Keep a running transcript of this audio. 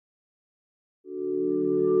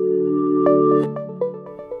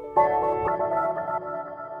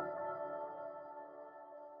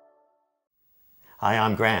Hi,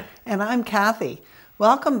 I'm Grant. And I'm Kathy.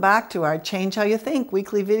 Welcome back to our Change How You Think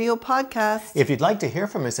weekly video podcast. If you'd like to hear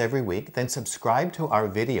from us every week, then subscribe to our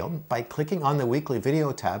video by clicking on the weekly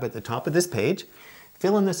video tab at the top of this page.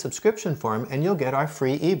 Fill in the subscription form and you'll get our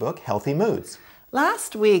free ebook, Healthy Moods.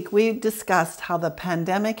 Last week, we discussed how the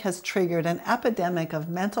pandemic has triggered an epidemic of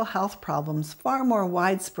mental health problems far more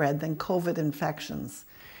widespread than COVID infections.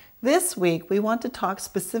 This week, we want to talk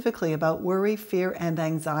specifically about worry, fear, and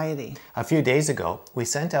anxiety. A few days ago, we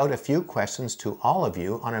sent out a few questions to all of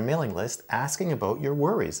you on our mailing list asking about your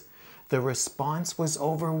worries. The response was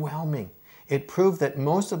overwhelming. It proved that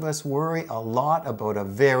most of us worry a lot about a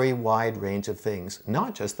very wide range of things,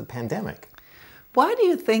 not just the pandemic. Why do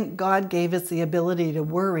you think God gave us the ability to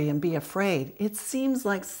worry and be afraid? It seems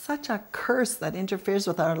like such a curse that interferes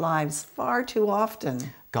with our lives far too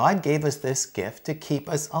often. God gave us this gift to keep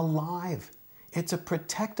us alive. It's a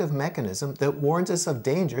protective mechanism that warns us of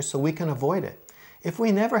danger so we can avoid it. If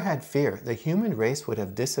we never had fear, the human race would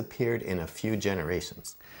have disappeared in a few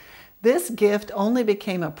generations. This gift only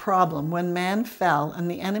became a problem when man fell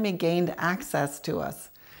and the enemy gained access to us.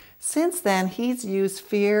 Since then, he's used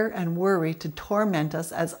fear and worry to torment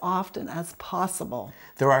us as often as possible.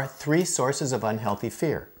 There are three sources of unhealthy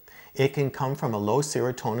fear. It can come from a low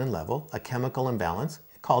serotonin level, a chemical imbalance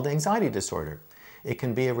called anxiety disorder. It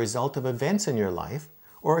can be a result of events in your life,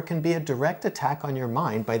 or it can be a direct attack on your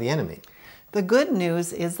mind by the enemy. The good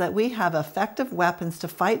news is that we have effective weapons to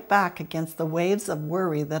fight back against the waves of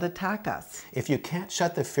worry that attack us. If you can't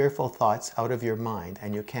shut the fearful thoughts out of your mind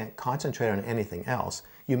and you can't concentrate on anything else,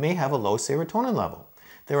 you may have a low serotonin level.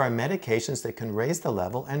 There are medications that can raise the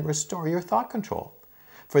level and restore your thought control.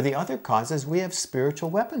 For the other causes, we have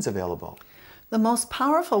spiritual weapons available. The most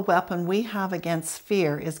powerful weapon we have against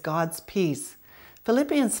fear is God's peace.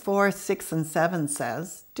 Philippians 4:6-7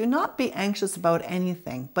 says, "Do not be anxious about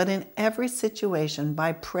anything, but in every situation,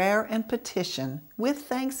 by prayer and petition, with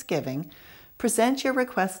thanksgiving, present your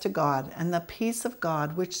requests to God, and the peace of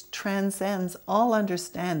God, which transcends all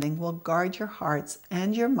understanding, will guard your hearts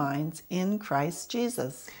and your minds in Christ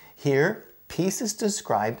Jesus." Here, peace is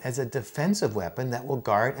described as a defensive weapon that will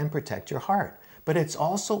guard and protect your heart, but it's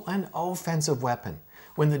also an offensive weapon.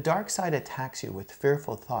 When the dark side attacks you with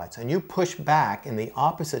fearful thoughts and you push back in the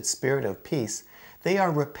opposite spirit of peace, they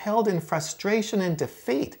are repelled in frustration and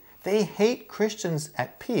defeat. They hate Christians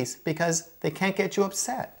at peace because they can't get you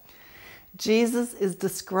upset. Jesus is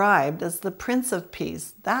described as the Prince of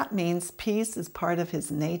Peace. That means peace is part of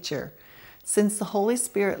his nature. Since the Holy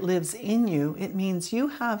Spirit lives in you, it means you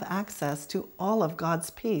have access to all of God's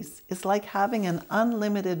peace. It's like having an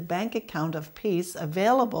unlimited bank account of peace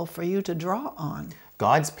available for you to draw on.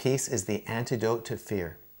 God's peace is the antidote to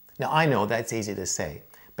fear. Now, I know that's easy to say,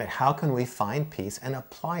 but how can we find peace and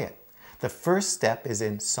apply it? The first step is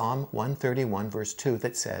in Psalm 131, verse 2,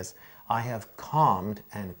 that says, "I have calmed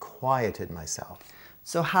and quieted myself."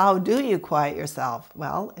 So how do you quiet yourself?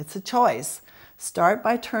 Well, it's a choice. Start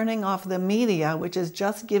by turning off the media, which is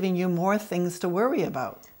just giving you more things to worry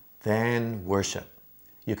about. Then worship.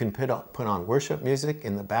 You can put on worship music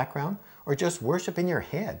in the background or just worship in your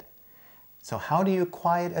head. So how do you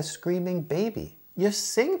quiet a screaming baby? You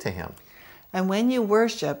sing to him. And when you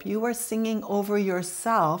worship, you are singing over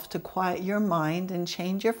yourself to quiet your mind and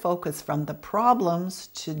change your focus from the problems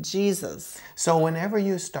to Jesus. So whenever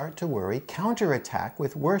you start to worry, counterattack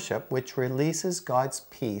with worship, which releases God's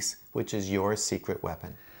peace, which is your secret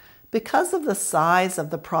weapon. Because of the size of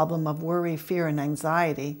the problem of worry, fear, and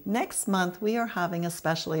anxiety, next month we are having a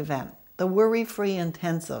special event, the Worry-Free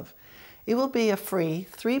Intensive. It will be a free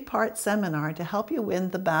 3-part seminar to help you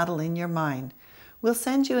win the battle in your mind. We'll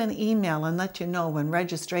send you an email and let you know when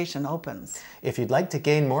registration opens. If you'd like to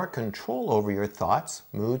gain more control over your thoughts,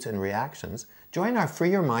 moods, and reactions, join our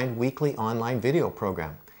Free Your Mind weekly online video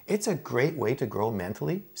program. It's a great way to grow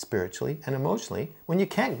mentally, spiritually, and emotionally when you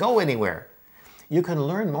can't go anywhere. You can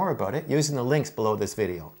learn more about it using the links below this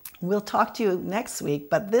video. We'll talk to you next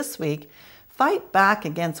week, but this week, fight back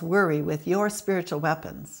against worry with your spiritual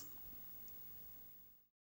weapons.